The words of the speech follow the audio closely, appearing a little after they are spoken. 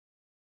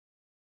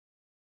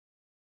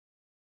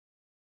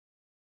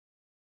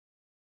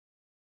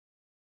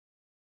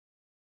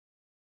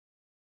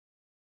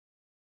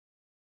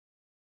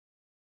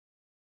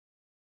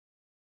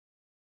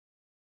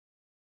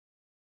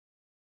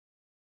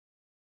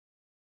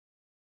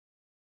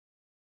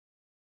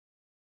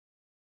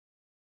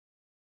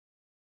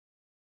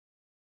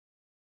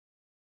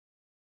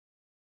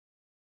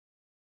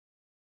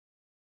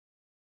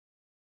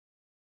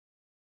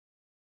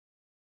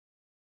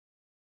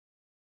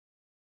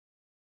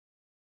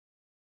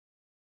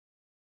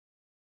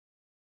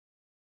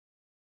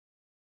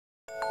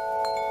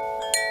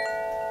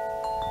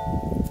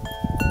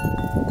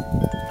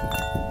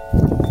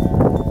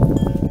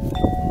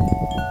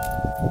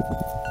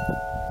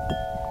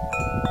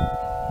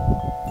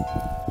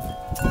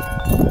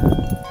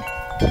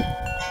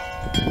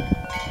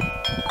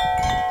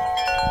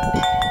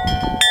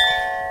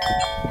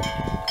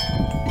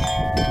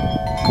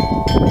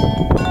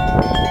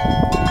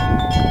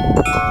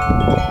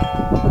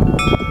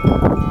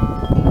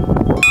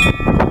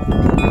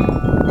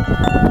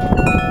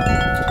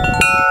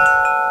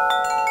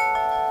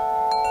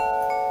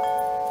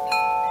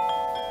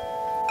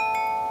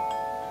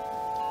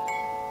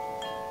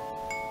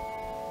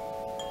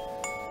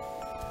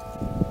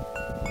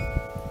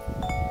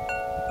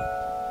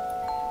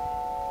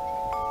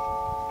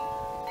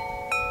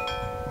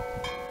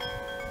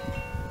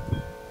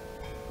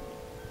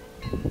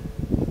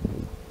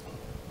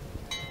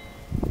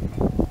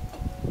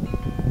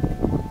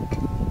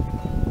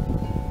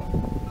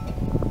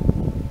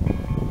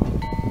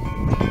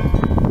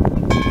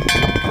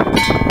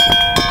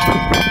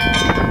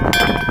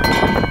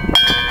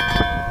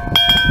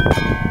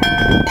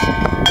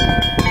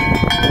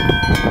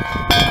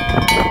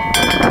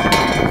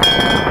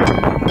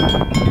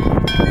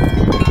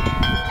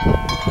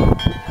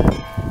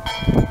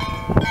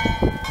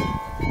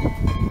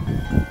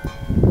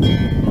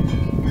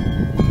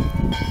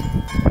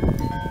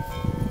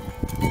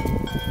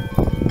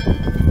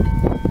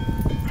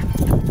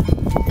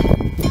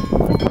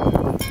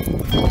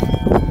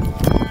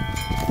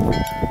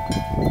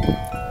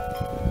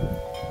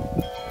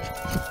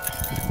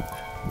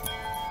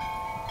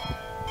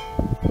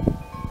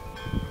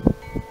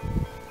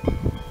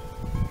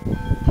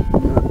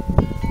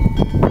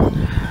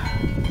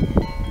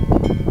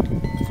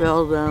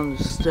fell down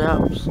the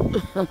steps.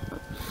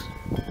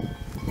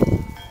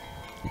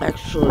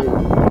 Actually,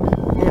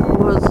 it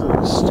wasn't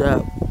a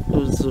step, it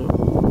was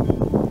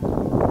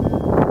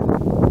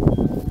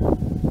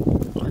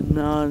a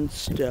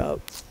non-step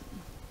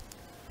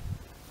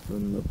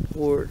from the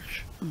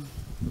porch.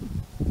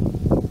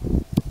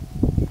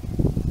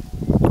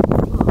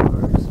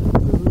 Flowers, I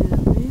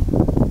believe.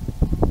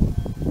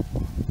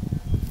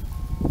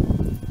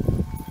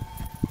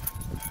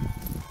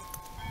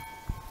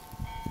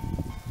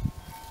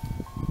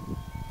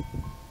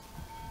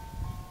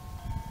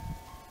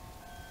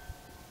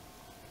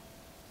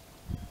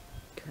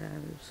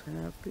 Cat is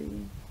happy.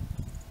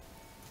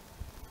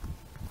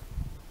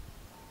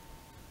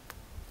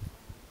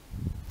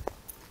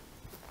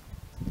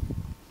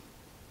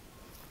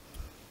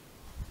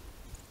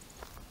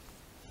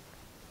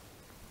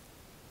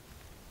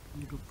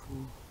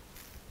 Beautiful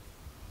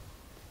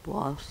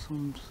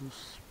blossoms of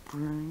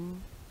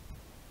spring.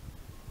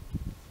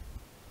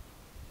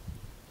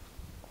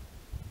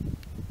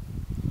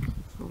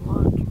 There's a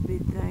lot to be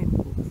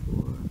thankful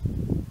for.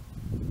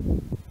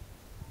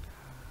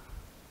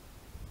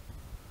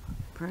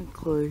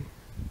 Frankly,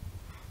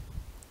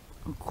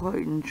 I'm quite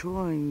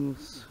enjoying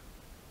this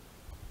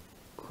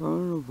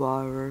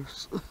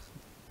coronavirus.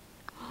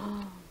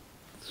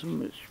 So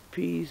much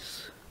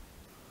peace.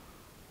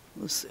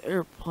 This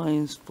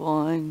airplane's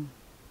flying.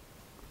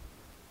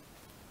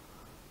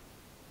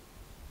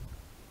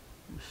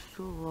 There's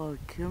still a lot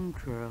of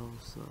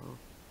chemtrails though.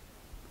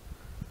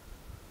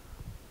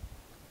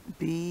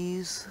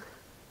 Bees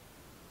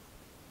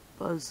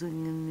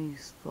buzzing in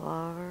these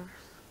flowers.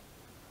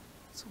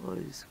 It's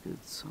always a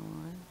good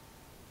sign.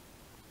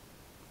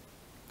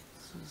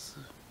 This is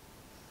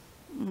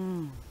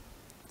it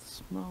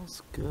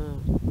smells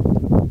good.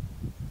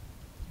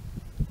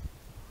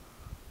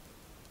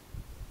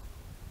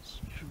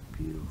 Such a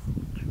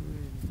beautiful tree.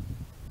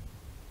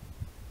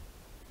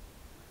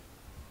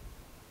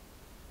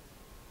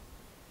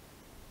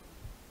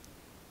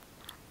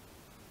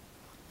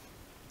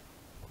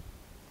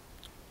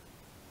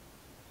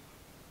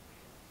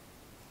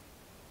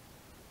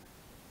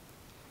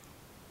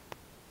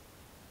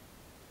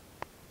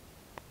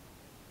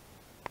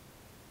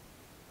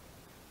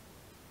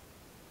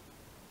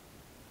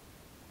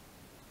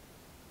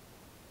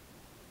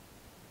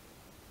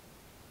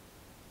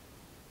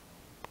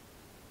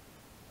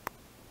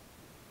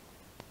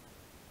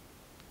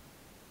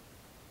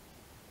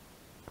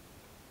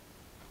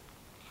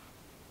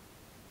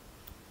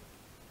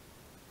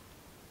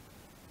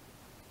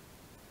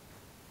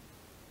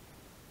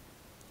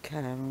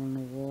 Cat on a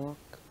walk.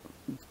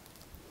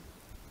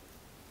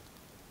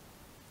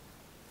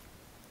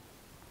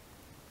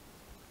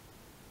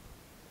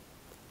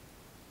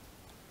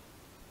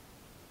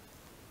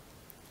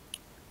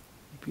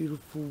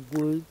 Beautiful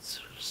woods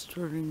are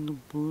starting to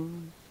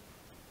bloom.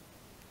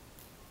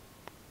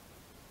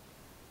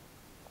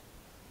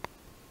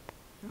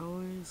 They're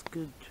always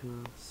good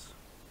to us,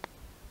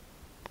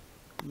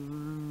 even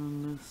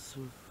in the midst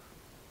of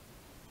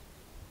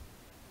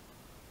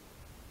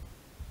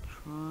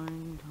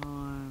trying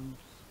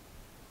times.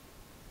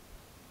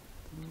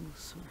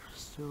 Things are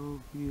so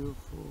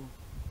beautiful.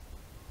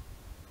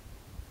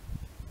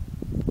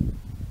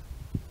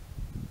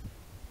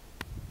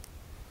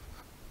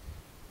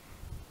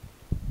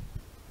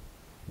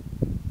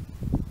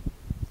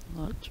 A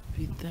lot to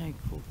be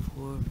thankful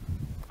for.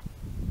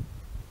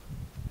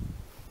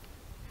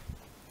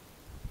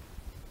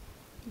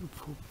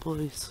 Beautiful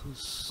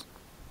places.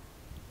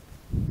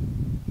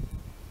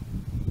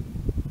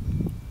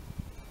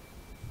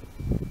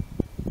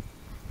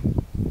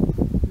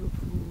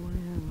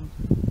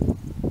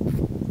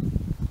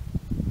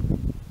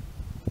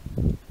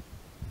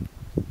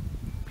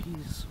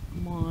 Peace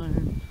of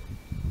mind.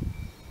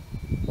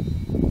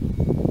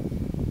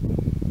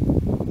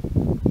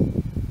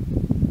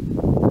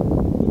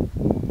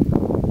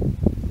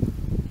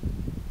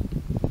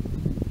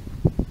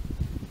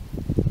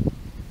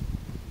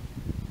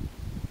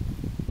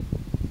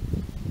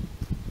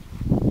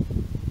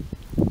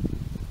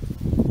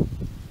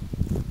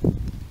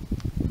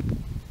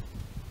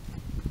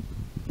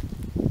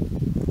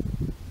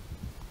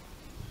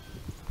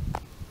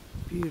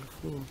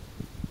 Beautiful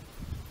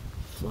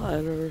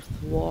flat earth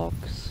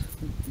walks.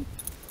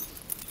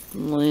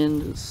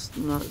 Land is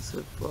not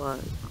so flat.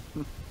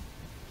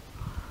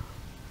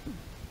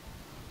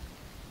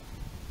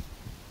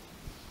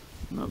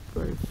 Not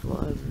very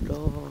flat at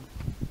all.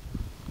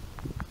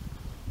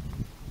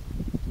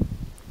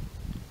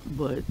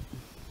 But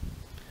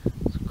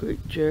it's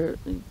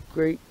a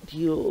great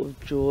deal of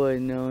joy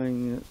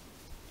knowing that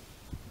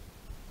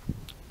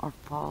our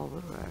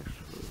Father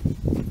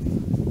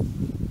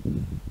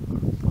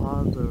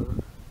Father,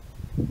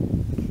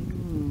 King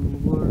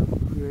and Lord of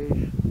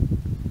creation,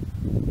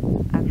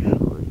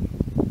 actually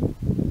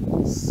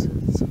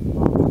sits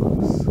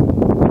above us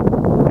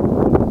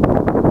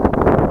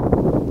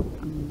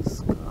in the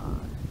sky.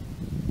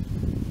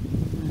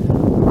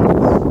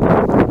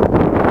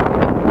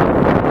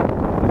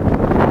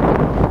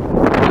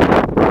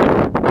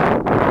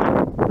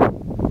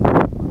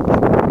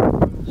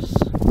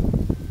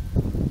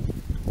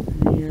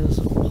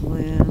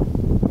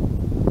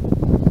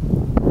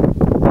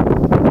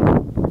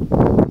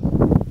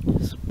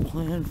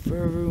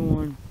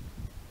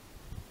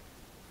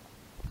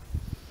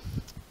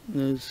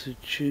 those who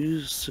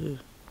choose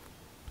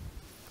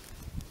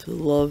to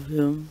love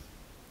him.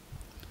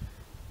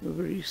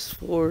 Nobody's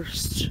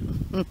forced.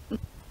 We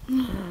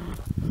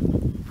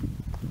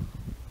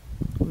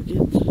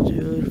get to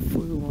do it if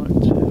we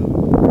want to.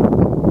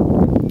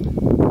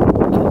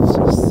 It gives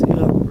us the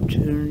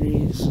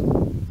opportunities.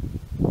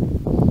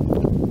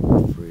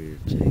 Free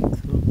to take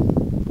them.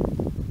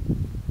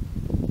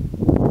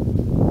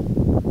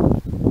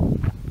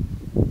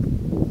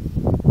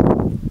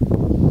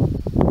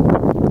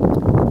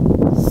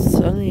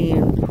 Sunny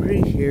and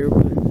pretty here,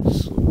 but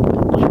it's a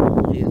little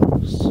bit chilly in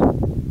this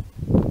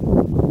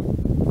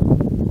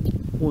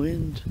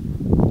wind.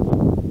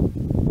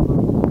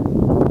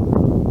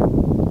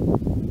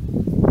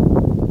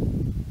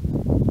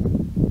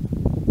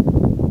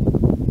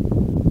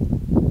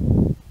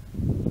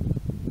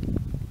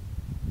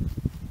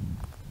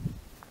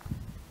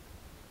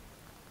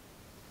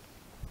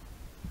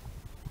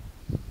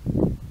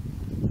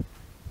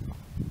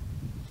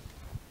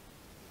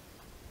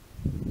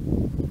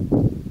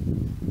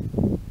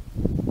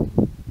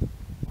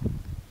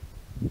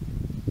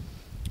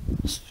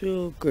 I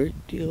feel a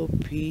great deal of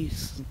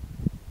peace,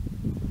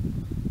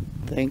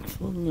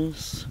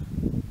 thankfulness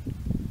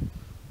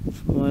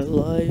for my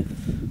life,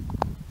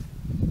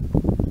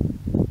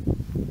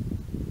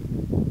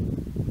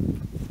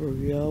 for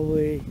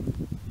Yahweh,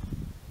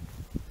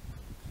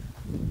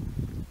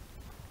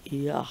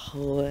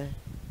 Yahweh,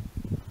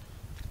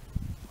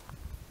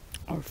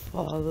 our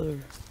Father,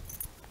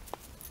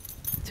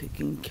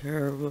 taking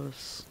care of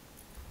us.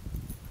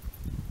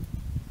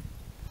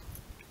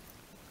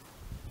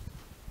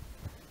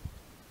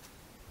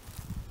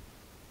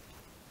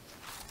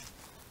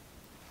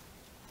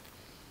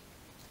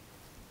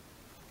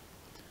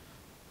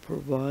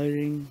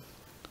 Providing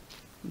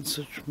in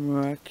such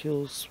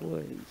miraculous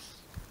ways.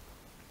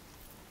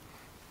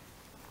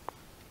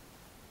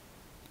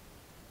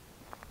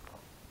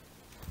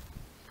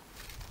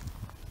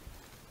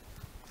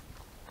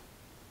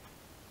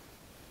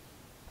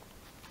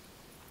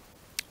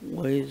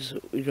 Ways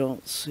that we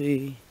don't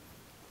see,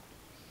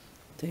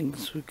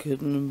 things we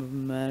couldn't have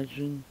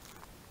imagined.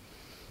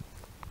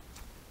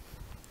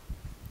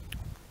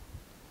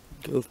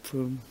 Go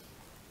from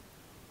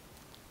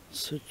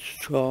such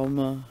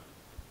trauma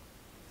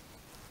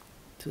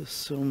to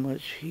so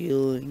much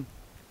healing,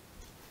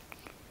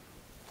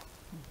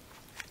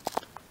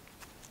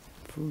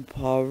 from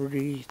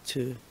poverty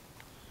to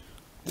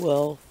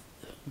wealth,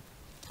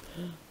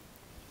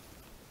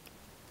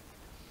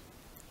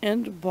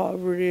 and to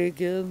poverty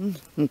again,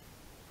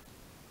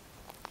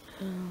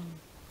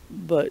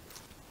 but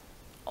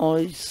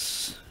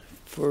always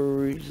for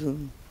a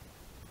reason.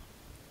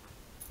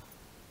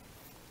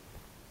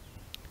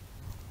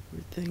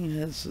 Everything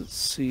has its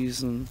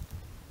season,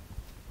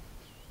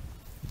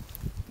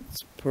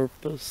 its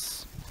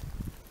purpose.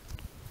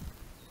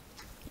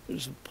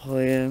 There's a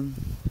plan.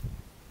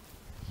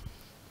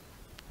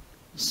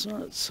 It's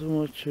not so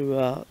much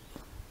about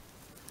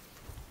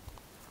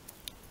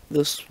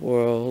this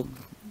world,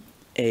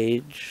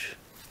 age.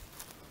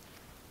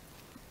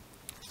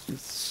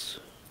 It's